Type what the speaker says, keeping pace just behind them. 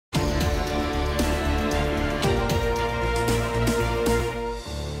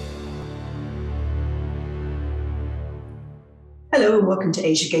Hello and welcome to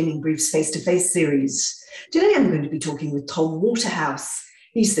Asia Gaming Brief's face-to-face series. Today I'm going to be talking with Tom Waterhouse.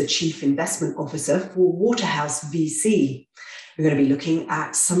 He's the Chief Investment Officer for Waterhouse V.C. We're going to be looking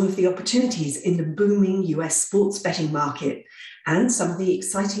at some of the opportunities in the booming US sports betting market and some of the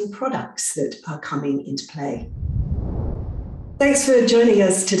exciting products that are coming into play. Thanks for joining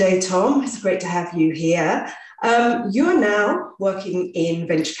us today, Tom. It's great to have you here. You are now working in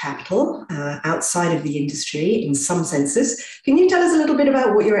venture capital outside of the industry in some senses. Can you tell us a little bit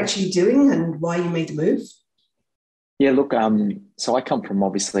about what you're actually doing and why you made the move? Yeah, look, so I come from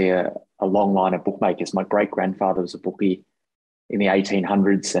obviously a long line of bookmakers. My great-grandfather was a bookie in the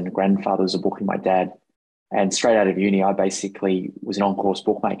 1800s and grandfather was a bookie, my dad. And straight out of uni, I basically was an on-course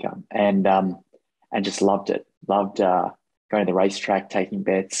bookmaker and just loved it. Loved going to the racetrack, taking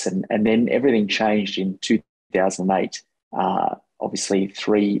bets. And then everything changed in 2008. Obviously,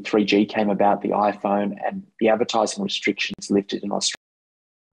 3G came about, the iPhone, and the advertising restrictions lifted in Australia.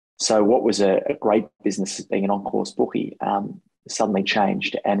 So what was a great business being an on-course bookie suddenly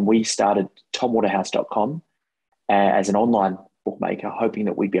changed. And we started tomwaterhouse.com as an online bookmaker, hoping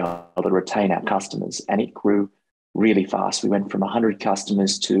that we'd be able to retain our customers. And it grew really fast. We went from 100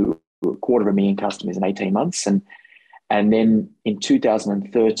 customers to 250,000 customers in 18 months. And then in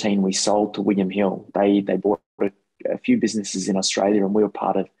 2013, we sold to William Hill. They bought a few businesses in Australia and we were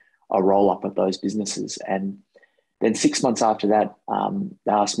part of a roll-up of those businesses. And then 6 months after that,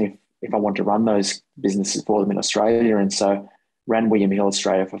 they asked me if I wanted to run those businesses for them in Australia. And so ran William Hill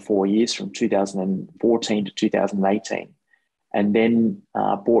Australia for 4 years from 2014 to 2018. And then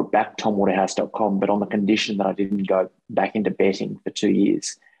bought back tomwaterhouse.com, but on the condition that I didn't go back into betting for 2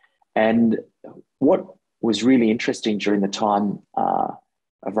 years. And what was really interesting during the time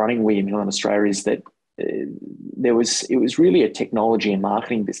of running William Hill in Australia is that it was really a technology and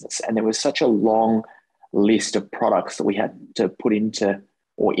marketing business, and there was such a long list of products that we had to put into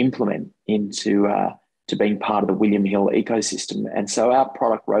or implement into to being part of the William Hill ecosystem. And so our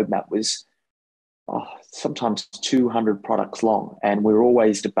product roadmap was sometimes 200 products long, and we were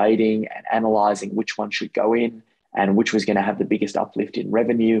always debating and analysing which one should go in and which was going to have the biggest uplift in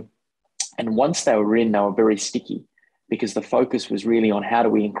revenue. And once they were in, they were very sticky because the focus was really on how do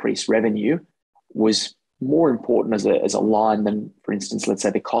we increase revenue was more important as a line than, for instance, let's say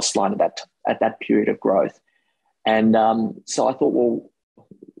the cost line at that period of growth. And so I thought, well,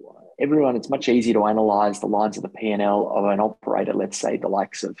 everyone, it's much easier to analyze the lines of the P&L of an operator, let's say the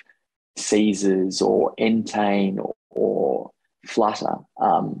likes of Caesars or Entain or Flutter.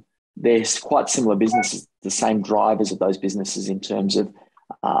 They're quite similar businesses, the same drivers of those businesses in terms of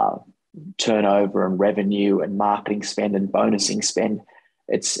turnover and revenue and marketing spend and bonusing spend.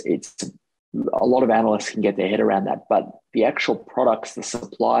 It's a lot of analysts can get their head around that, but the actual products, the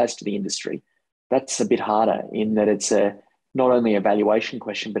suppliers to the industry, that's a bit harder in that it's not only a valuation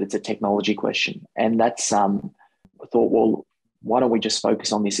question, but it's a technology question. And that's I thought, well, why don't we just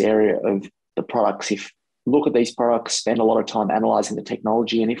focus on this area of the products? If look at these products, spend a lot of time analyzing the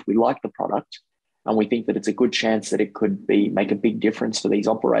technology, and if we like the product and we think that it's a good chance that it could make a big difference for these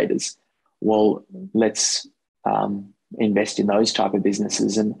operators, well, let's invest in those type of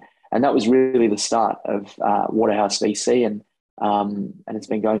businesses. And that was really the start of Waterhouse V.C. And it's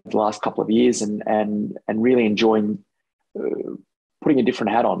been going for the last couple of years and really enjoying putting a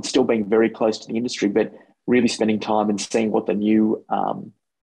different hat on, still being very close to the industry, but really spending time and seeing what the new,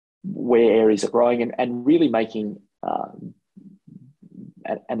 where areas are growing and really making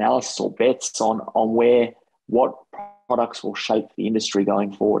analysis or bets on what products will shape the industry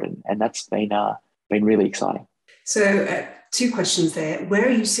going forward. And that's been really exciting. So two questions there. Where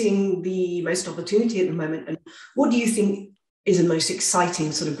are you seeing the most opportunity at the moment? And what do you think is the most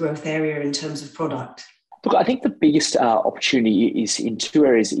exciting sort of growth area in terms of product? Look, I think the biggest opportunity is in two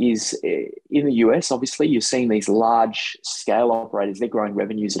areas. Is in the US, obviously, you're seeing these large scale operators, they're growing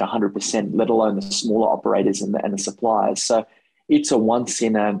revenues at 100%, let alone the smaller operators and the suppliers. So it's a once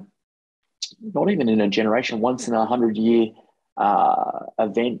in a, not even in a generation, once in 100-year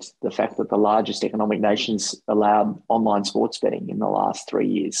event, the fact that the largest economic nations allowed online sports betting in the last 3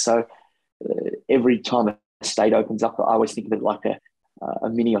 years. So every time a state opens up, I always think of it like a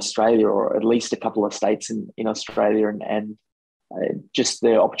mini Australia, or at least a couple of states in Australia, and just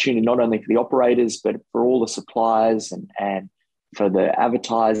the opportunity not only for the operators but for all the suppliers and for the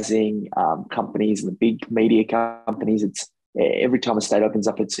advertising companies and the big media companies. It's every time a state opens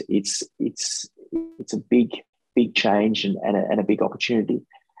up, it's a big change and a big opportunity.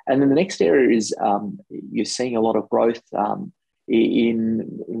 And then the next area is you're seeing a lot of growth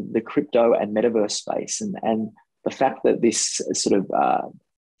in the crypto and metaverse space, and the fact that this sort of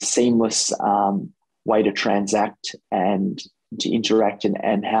seamless way to transact and interact,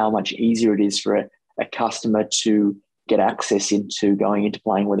 and how much easier it is for a customer to get access into going into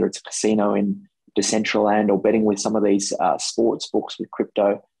playing, whether it's a casino in Decentraland or betting with some of these sports books with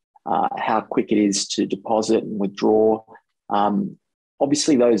crypto, how quick it is to deposit and withdraw.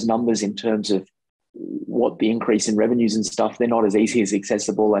 Obviously, those numbers in terms of what the increase in revenues and stuff, they're not as easy as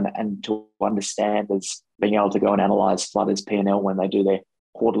accessible and to understand as being able to go and analyse Flutter's P&L when they do their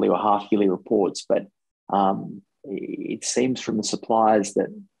quarterly or half-yearly reports. But it seems from the suppliers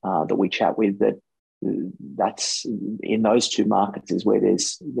that we chat with that's in those two markets is where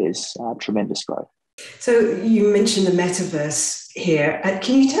there's tremendous growth. So you mentioned the metaverse here.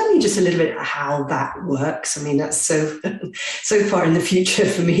 Can you tell me just a little bit how that works? I mean, that's so far in the future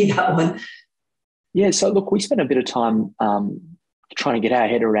for me, that one. Yeah, so look, we spent a bit of time trying to get our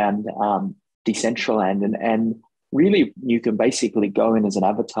head around Decentraland, and really you can basically go in as an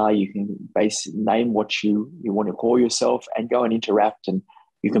avatar. You can name what you want to call yourself and go and interact, and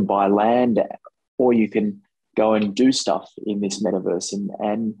you can buy land, or you can go and do stuff in this metaverse.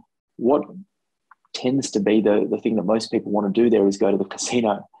 And what tends to be the thing that most people want to do there is go to the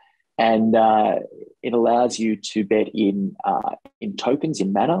casino. And it allows you to bet in tokens,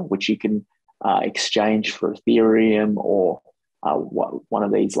 in mana, which you can exchange for Ethereum or one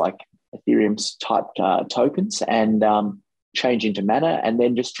of these like Ethereum's type tokens, and change into mana, and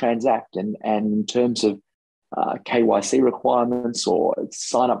then just transact. And in terms of KYC requirements or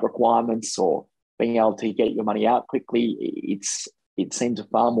sign-up requirements or being able to get your money out quickly, it seems a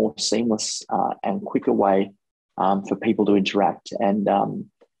far more seamless and quicker way for people to interact.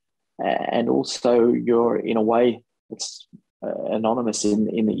 And also you're, in a way, it's anonymous in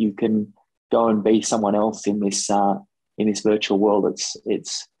that you can go and be someone else in this virtual world.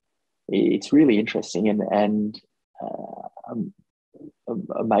 It's really interesting and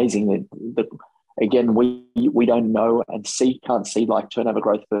amazing that again we don't know and can't see like turnover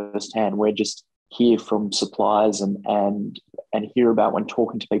growth firsthand. We're just hear from suppliers and hear about when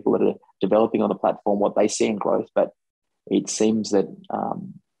talking to people that are developing on the platform what they see in growth. But it seems that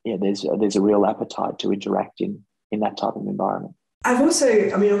there's a real appetite to interact in that type of environment.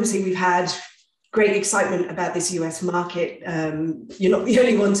 Obviously we've had great excitement about this US market. You're not the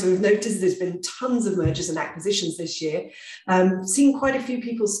only ones who have noticed there's been tons of mergers and acquisitions this year. Seen quite a few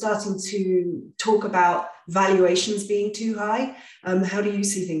people starting to talk about valuations being too high. How do you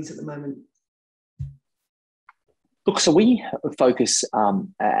see things at the moment? Look, so we focus,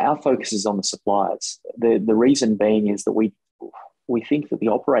 our focus is on the suppliers. The reason being is that we think that the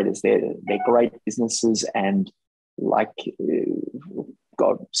operators, they're great businesses and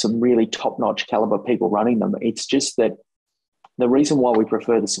got some really top-notch caliber people running them. It's just that the reason why we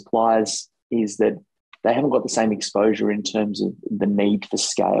prefer the suppliers is that they haven't got the same exposure in terms of the need for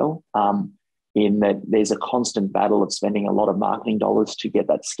scale, in that there's a constant battle of spending a lot of marketing dollars to get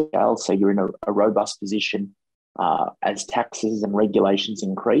that scale. So you're in a robust position as taxes and regulations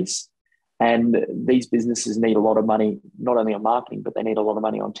increase. And these businesses need a lot of money, not only on marketing, but they need a lot of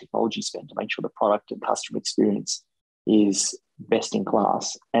money on technology spend to make sure the product and customer experience is best in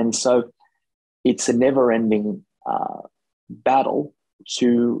class. And so it's a never-ending battle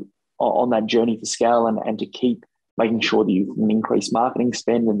on that journey to scale and to keep making sure that you can increase marketing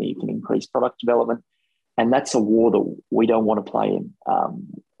spend and that you can increase product development. And that's a war that we don't want to play in.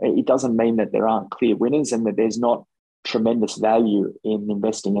 It doesn't mean that there aren't clear winners and that there's not tremendous value in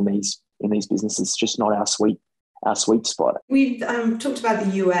investing in these businesses. It's just not our sweet spot. We've talked about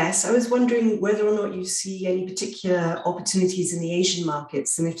the US. I was wondering whether or not you see any particular opportunities in the Asian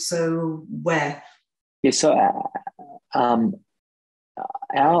markets, and if so, where? Yeah, so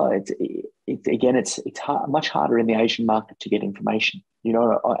it's much harder in the Asian market to get information,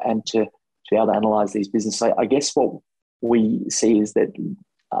 and to be able to analyze these businesses. I guess what we see is that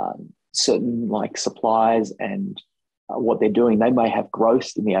certain like suppliers and what they're doing, they may have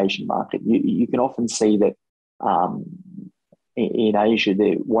growth in the Asian market. You can often see that in Asia,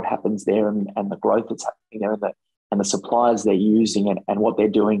 what happens there and the growth that's happening there and the suppliers they're using and what they're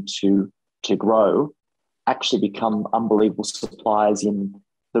doing to grow actually become unbelievable suppliers in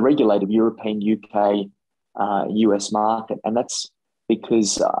the regulated European, UK, US market. And that's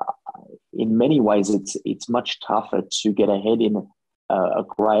because in many ways it's much tougher to get ahead in a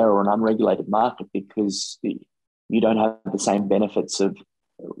grey or an unregulated market because you don't have the same benefits of,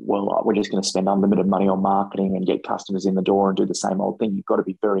 well, we're just going to spend unlimited money on marketing and get customers in the door and do the same old thing. You've got to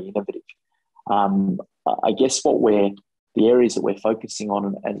be very innovative. I guess the areas that we're focusing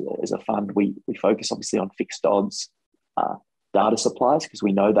on as a fund, we focus obviously on fixed odds data supplies because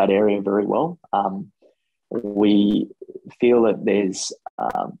we know that area very well. We feel that there's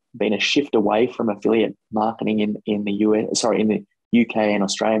been a shift away from affiliate marketing in the in the UK and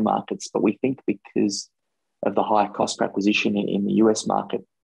Australian markets, but we think because of the high cost per acquisition in the US market,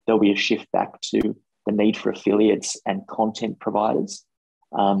 there'll be a shift back to the need for affiliates and content providers.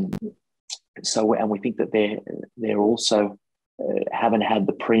 And we think that they're also haven't had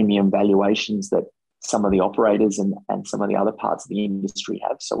the premium valuations that some of the operators and some of the other parts of the industry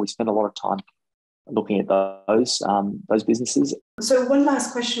have. So we spend a lot of time looking at those businesses. So one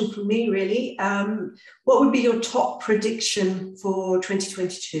last question from me, really. What would be your top prediction for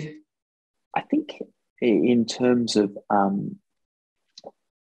 2022? I think in terms of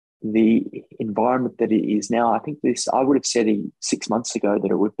the environment that it is now, I would have said 6 months ago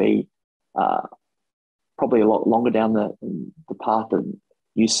that it would be probably a lot longer down the path that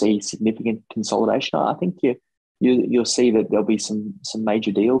you see significant consolidation. I think you'll see that there'll be some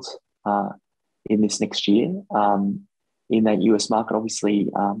major deals in this next year in that US market. Obviously,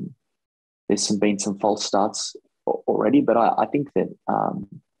 there's been some false starts already, but I think that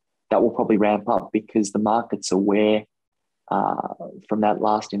that will probably ramp up because the market's aware from that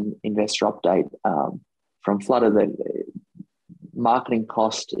last investor update from Flutter that marketing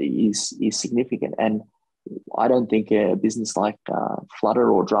cost is significant. And I don't think a business like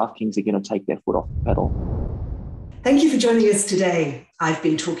Flutter or DraftKings are going to take their foot off the pedal. Thank you for joining us today. I've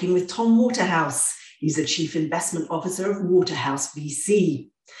been talking with Tom Waterhouse. He's the Chief Investment Officer of Waterhouse V.C.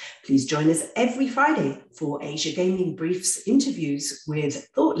 Please join us every Friday for Asia Gaming Briefs interviews with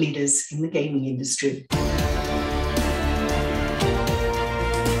thought leaders in the gaming industry.